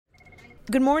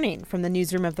Good morning from the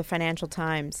newsroom of the Financial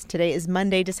Times. Today is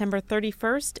Monday, December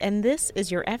 31st, and this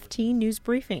is your FT News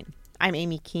Briefing. I'm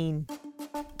Amy Keene.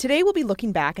 Today we'll be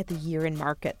looking back at the year in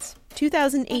markets.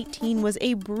 2018 was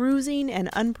a bruising and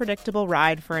unpredictable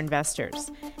ride for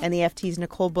investors, and the FT's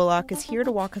Nicole Bullock is here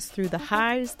to walk us through the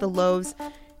highs, the lows,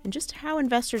 and just how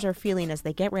investors are feeling as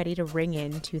they get ready to ring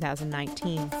in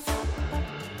 2019.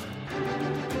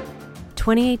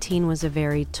 2018 was a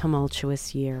very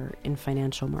tumultuous year in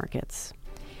financial markets.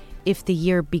 If the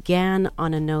year began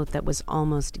on a note that was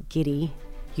almost giddy,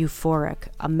 euphoric,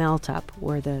 a melt-up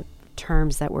were the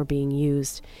terms that were being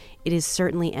used, it is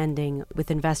certainly ending with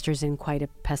investors in quite a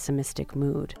pessimistic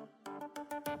mood.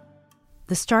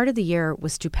 The start of the year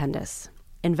was stupendous.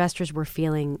 Investors were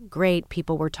feeling great.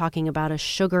 People were talking about a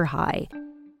sugar high.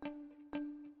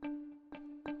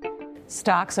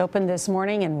 Stocks opened this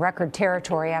morning in record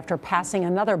territory after passing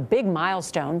another big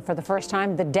milestone. For the first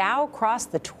time, the Dow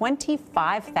crossed the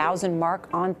 25,000 mark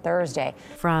on Thursday.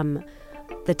 From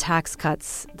the tax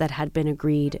cuts that had been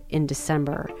agreed in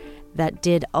December that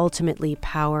did ultimately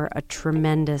power a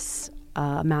tremendous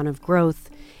amount of growth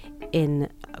in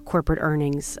corporate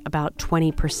earnings, about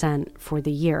 20% for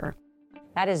the year.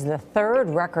 That is the third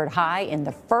record high in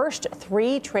the first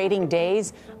 3 trading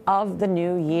days of the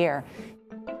new year.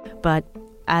 But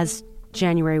as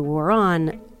January wore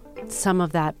on, some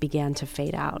of that began to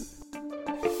fade out.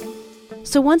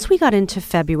 So once we got into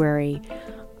February,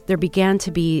 there began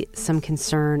to be some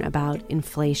concern about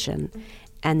inflation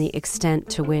and the extent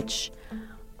to which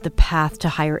the path to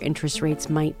higher interest rates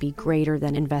might be greater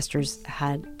than investors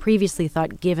had previously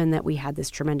thought, given that we had this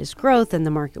tremendous growth and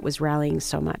the market was rallying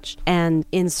so much. And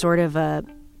in sort of a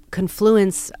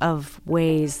confluence of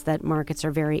ways that markets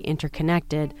are very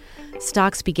interconnected,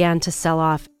 stocks began to sell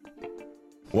off.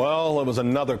 Well, it was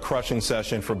another crushing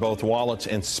session for both wallets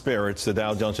and spirits. The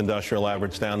Dow Jones Industrial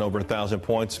Average down over 1,000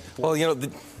 points. Well,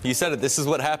 you said it. This is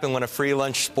what happened when a free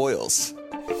lunch spoils.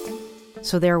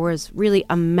 So there was really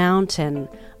a mountain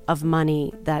of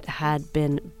money that had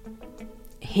been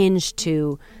hinged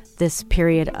to this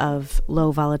period of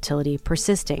low volatility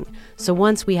persisting. So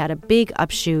once we had a big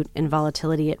upshoot in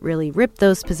volatility, it really ripped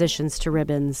those positions to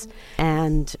ribbons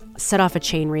and set off a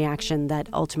chain reaction that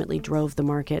ultimately drove the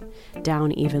market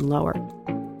down even lower.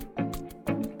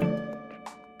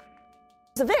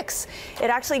 The VIX, it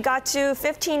actually got to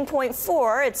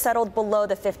 15.4. It settled below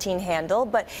the 15 handle,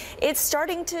 but it's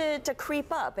starting to creep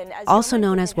up. And also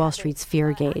known as Wall Street's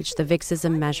fear gauge, the VIX is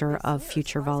a measure of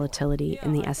future volatility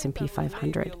in the S&P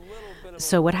 500.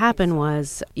 So what happened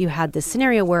was you had this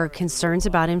scenario where concerns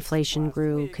about inflation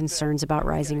grew, concerns about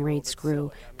rising rates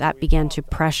grew. That began to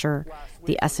pressure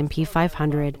the S&P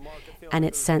 500, and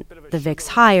it sent the VIX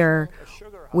higher,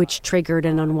 which triggered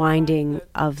an unwinding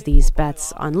of these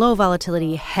bets on low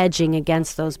volatility, hedging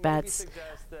against those bets,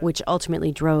 which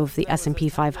ultimately drove the S&P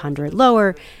 500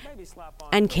 lower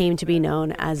and came to be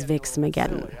known as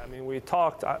VIX-mageddon. I mean, we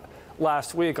talked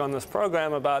last week on this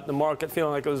program about the market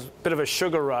feeling like it was a bit of a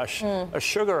sugar rush, a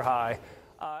sugar high.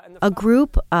 A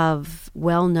group of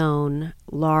well-known,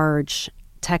 large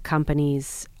tech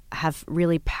companies have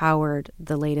really powered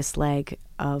the latest leg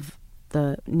of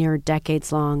the near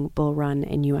decades-long bull run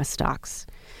in U.S. stocks.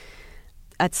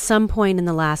 At some point in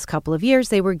the last couple of years,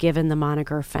 they were given the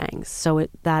moniker FANGs. So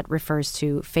that refers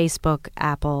to Facebook,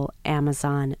 Apple,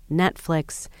 Amazon,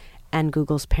 Netflix, and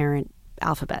Google's parent,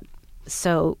 Alphabet.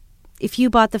 So if you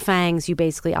bought the FANGs, you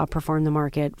basically outperformed the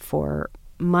market for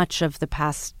much of the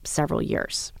past several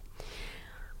years.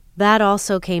 That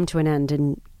also came to an end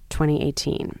in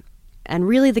 2018. And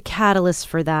really the catalyst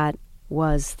for that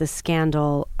was the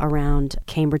scandal around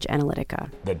Cambridge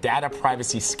Analytica. The data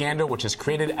privacy scandal, which has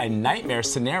created a nightmare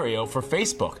scenario for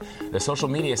Facebook. The social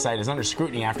media site is under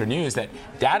scrutiny after news that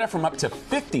data from up to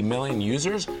 50 million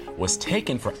users was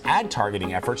taken for ad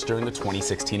targeting efforts during the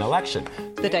 2016 election.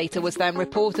 The data was then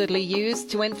reportedly used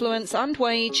to influence and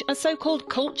wage a so-called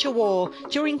culture war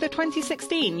during the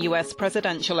 2016 U.S.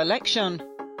 presidential election.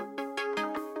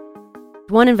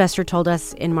 One investor told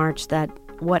us in March that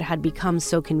what had become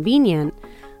so convenient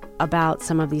about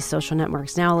some of these social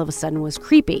networks now all of a sudden was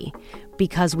creepy,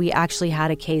 because we actually had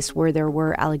a case where there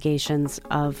were allegations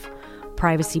of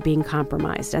privacy being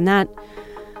compromised. And that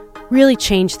really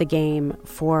changed the game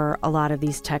for a lot of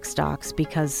these tech stocks,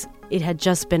 because it had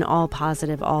just been all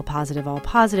positive, all positive, all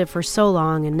positive for so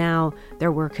long. And now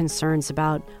there were concerns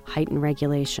about heightened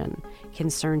regulation,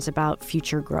 concerns about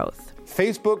future growth.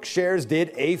 Facebook shares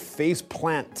did a face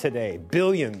plant today.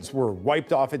 Billions were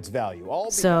wiped off its value.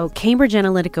 So Cambridge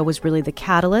Analytica was really the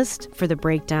catalyst for the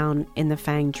breakdown in the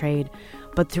FANG trade.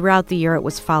 But throughout the year, it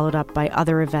was followed up by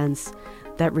other events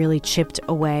that really chipped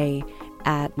away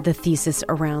at the thesis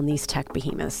around these tech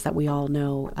behemoths that we all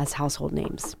know as household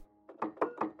names.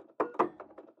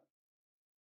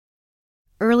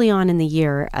 Early on in the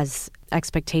year, as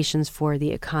expectations for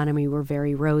the economy were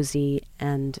very rosy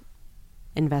and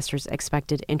investors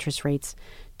expected interest rates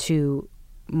to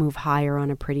move higher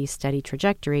on a pretty steady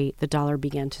trajectory, the dollar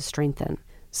began to strengthen.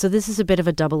 So this is a bit of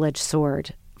a double-edged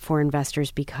sword for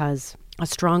investors because a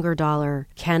stronger dollar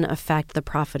can affect the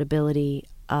profitability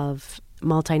of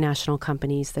multinational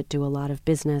companies that do a lot of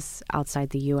business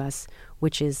outside the U.S.,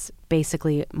 which is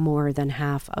basically more than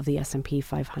half of the S&P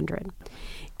 500.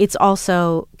 It's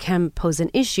also can pose an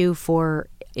issue for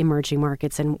emerging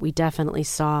markets, and we definitely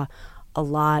saw a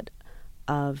lot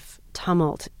of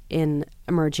tumult in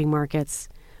emerging markets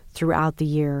throughout the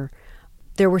year.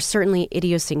 There were certainly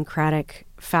idiosyncratic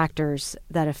factors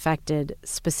that affected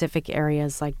specific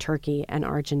areas like Turkey and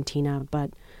Argentina,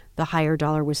 but the higher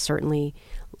dollar was certainly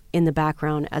in the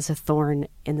background as a thorn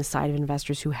in the side of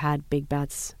investors who had big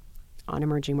bets on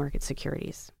emerging market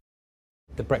securities.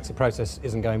 The Brexit process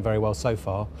isn't going very well so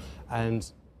far,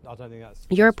 and I don't think that's...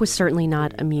 Europe was certainly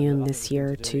not immune this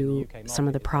year to some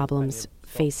of the problems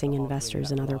facing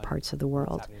investors in other parts of the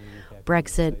world.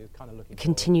 Brexit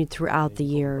continued throughout the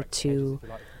year to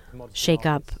shake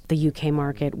up the UK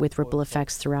market with ripple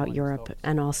effects throughout Europe.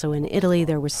 And also in Italy,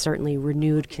 there was certainly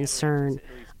renewed concern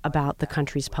about the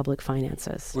country's public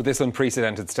finances. With this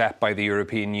unprecedented step by the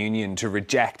European Union to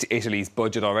reject Italy's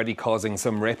budget already causing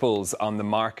some ripples on the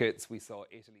markets, we saw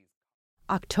Italy's...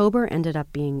 October ended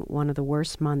up being one of the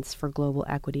worst months for global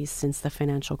equities since the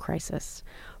financial crisis.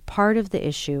 Part of the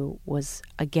issue was,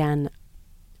 again,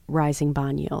 rising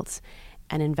bond yields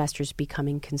and investors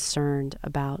becoming concerned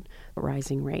about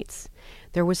rising rates.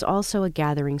 There was also a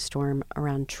gathering storm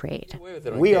around trade.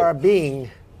 We are being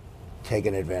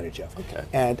taken advantage of. Okay.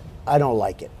 And I don't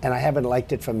like it. And I haven't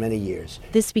liked it for many years.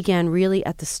 This began really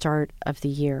at the start of the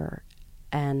year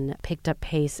and picked up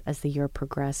pace as the year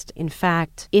progressed. In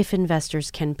fact, if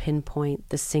investors can pinpoint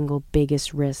the single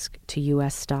biggest risk to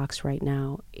U.S. stocks right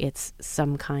now, it's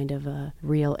some kind of a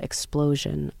real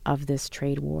explosion of this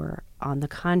trade war. On the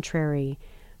contrary,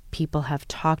 people have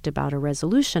talked about a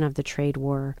resolution of the trade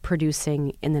war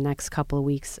producing in the next couple of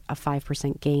weeks a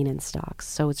 5% gain in stocks.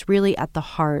 So it's really at the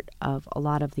heart of a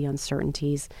lot of the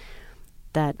uncertainties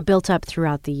that built up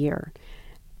throughout the year.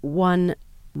 One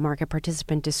market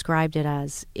participant described it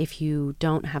as, if you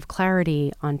don't have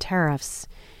clarity on tariffs,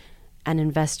 an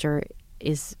investor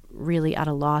is really at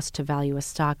a loss to value a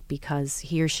stock because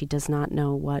he or she does not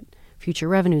know what future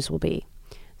revenues will be.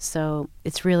 So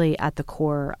it's really at the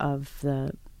core of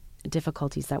the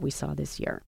difficulties that we saw this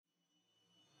year.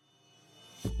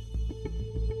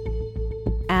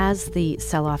 As the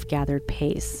sell-off gathered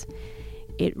pace,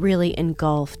 it really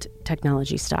engulfed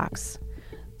technology stocks.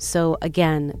 So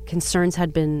again, concerns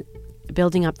had been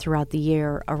building up throughout the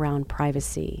year around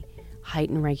privacy,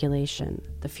 heightened regulation,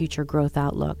 the future growth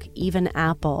outlook. Even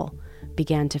Apple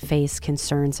began to face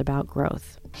concerns about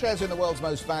growth. Shares in the world's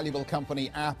most valuable company,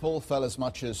 Apple, fell as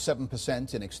much as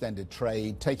 7% in extended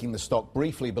trade, taking the stock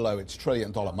briefly below its $1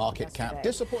 trillion market cap.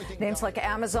 Disappointing. Names like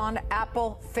Amazon,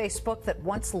 Apple, Facebook that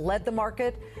once led the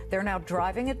market, they're now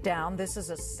driving it down. This is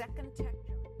a second tech.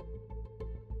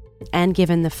 And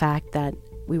given the fact that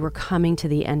we were coming to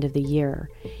the end of the year,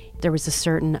 there was a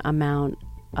certain amount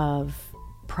of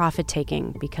profit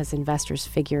taking because investors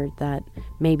figured that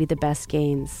maybe the best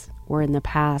gains were in the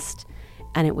past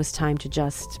and it was time to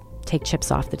just take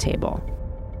chips off the table.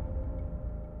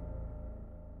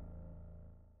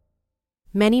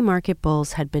 Many market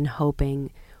bulls had been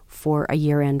hoping for a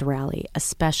year-end rally,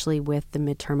 especially with the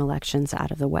midterm elections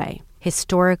out of the way.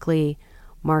 Historically,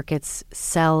 markets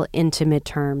sell into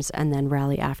midterms and then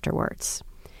rally afterwards.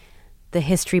 The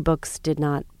history books did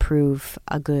not prove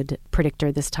a good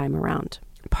predictor this time around.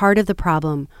 Part of the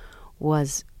problem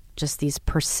was just these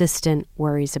persistent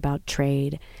worries about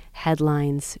trade,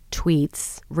 headlines,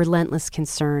 tweets, relentless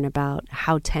concern about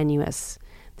how tenuous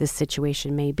this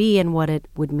situation may be and what it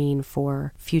would mean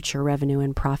for future revenue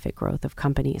and profit growth of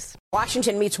companies.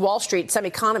 Washington meets Wall Street. Some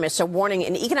economists are warning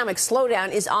an economic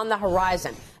slowdown is on the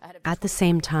horizon. At the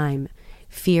same time,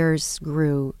 fears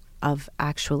grew of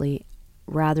actually,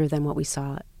 rather than what we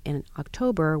saw in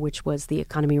October, which was the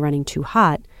economy running too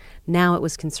hot, now it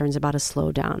was concerns about a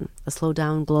slowdown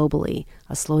globally,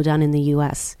 a slowdown in the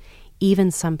U.S.,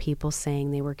 even some people saying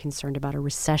they were concerned about a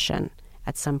recession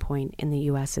at some point in the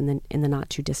U.S. in the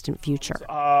not-too-distant future.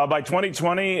 By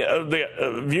 2020,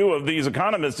 the view of these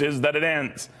economists is that it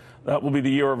ends. That will be the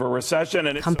year of a recession.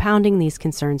 And compounding these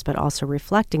concerns, but also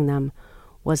reflecting them,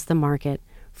 was the market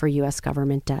for U.S.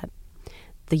 government debt.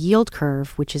 The yield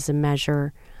curve, which is a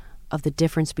measure of the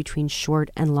difference between short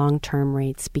and long-term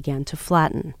rates began to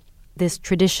flatten. This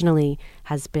traditionally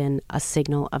has been a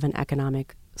signal of an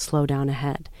economic slowdown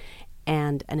ahead,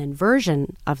 and an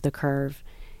inversion of the curve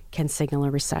can signal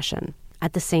a recession.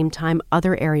 At the same time,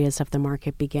 other areas of the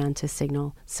market began to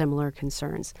signal similar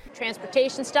concerns.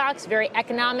 Transportation stocks, very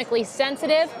economically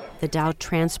sensitive. The Dow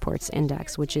Transports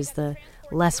Index, which is the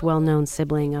less well-known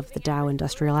sibling of the Dow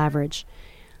Industrial Average,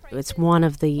 it's one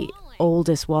of the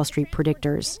oldest Wall Street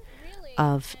predictors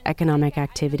of economic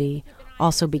activity,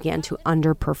 also began to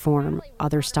underperform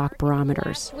other stock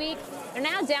barometers. They're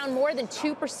now down more than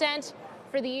 2%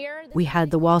 for the year. We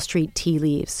had the Wall Street tea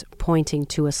leaves pointing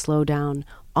to a slowdown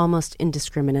almost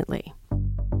indiscriminately.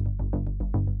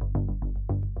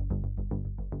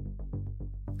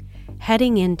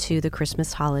 Heading into the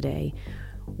Christmas holiday,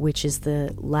 which is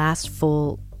the last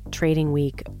full trading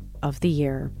week of the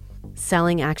year,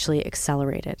 selling actually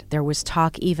accelerated. There was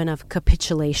talk even of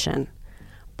capitulation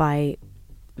by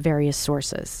various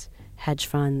sources, hedge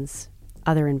funds,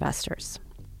 other investors.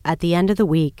 At the end of the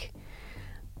week,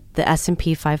 the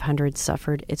S&P 500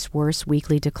 suffered its worst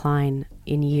weekly decline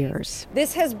in years.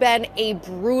 This has been a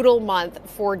brutal month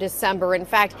for December. In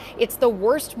fact, it's the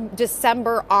worst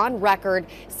December on record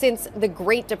since the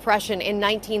Great Depression in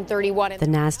 1931. The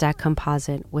NASDAQ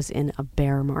composite was in a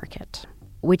bear market,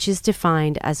 which is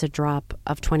defined as a drop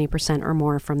of 20% or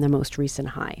more from the most recent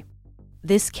high.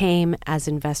 This came as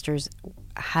investors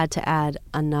had to add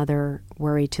another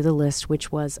worry to the list,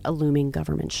 which was a looming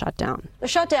government shutdown. The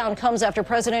shutdown comes after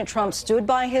President Trump stood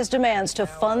by his demands to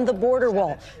fund the border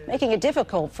wall, making it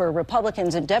difficult for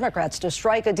Republicans and Democrats to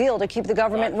strike a deal to keep the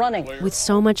government running. With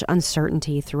so much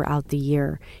uncertainty throughout the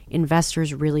year,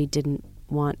 investors really didn't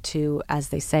want to, as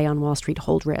they say on Wall Street,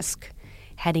 hold risk,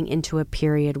 heading into a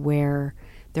period where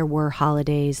there were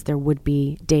holidays, there would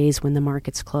be days when the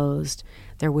markets closed,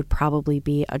 there would probably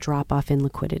be a drop-off in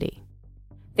liquidity.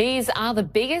 These are the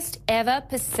biggest ever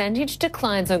percentage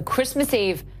declines on Christmas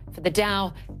Eve for the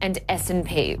Dow and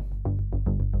S&P.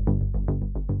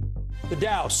 The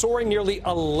Dow soaring nearly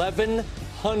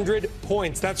 1,100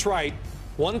 points. That's right,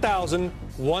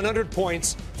 1,100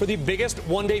 points for the biggest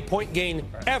one-day point gain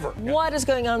ever. What is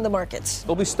going on in the markets?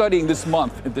 They'll be studying this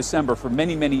month in December for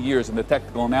many, many years in the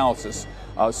technical analysis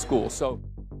school.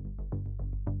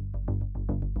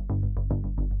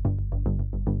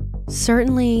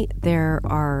 Certainly, there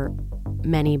are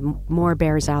many more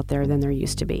bears out there than there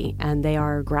used to be, and they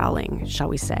are growling, shall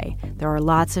we say. There are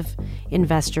lots of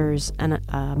investors and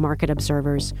market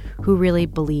observers who really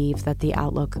believe that the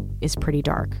outlook is pretty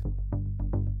dark.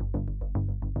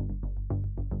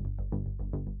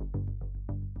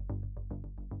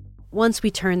 Once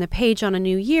we turn the page on a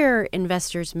new year,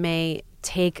 investors may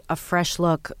take a fresh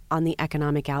look on the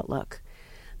economic outlook,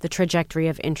 the trajectory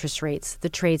of interest rates, the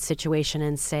trade situation,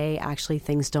 and say, actually,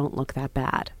 things don't look that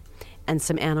bad. And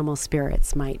some animal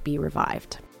spirits might be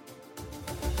revived.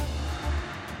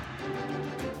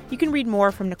 You can read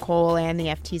more from Nicole and the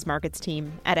FT's markets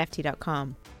team at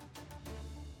FT.com.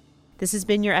 This has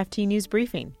been your FT News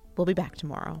Briefing. We'll be back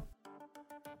tomorrow.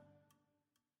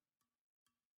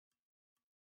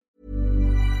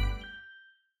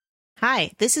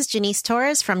 Hi, this is Janice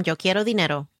Torres from Yo Quiero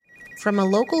Dinero. From a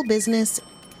local business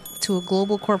to a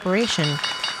global corporation,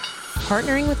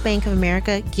 partnering with Bank of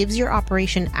America gives your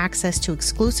operation access to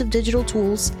exclusive digital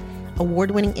tools,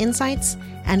 award-winning insights,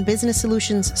 and business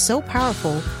solutions so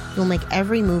powerful you'll make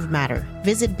every move matter.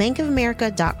 Visit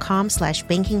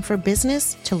bankofamerica.com/banking for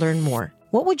business to learn more.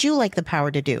 What would you like the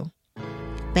power to do?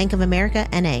 Bank of America,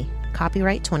 N.A.,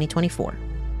 copyright 2024.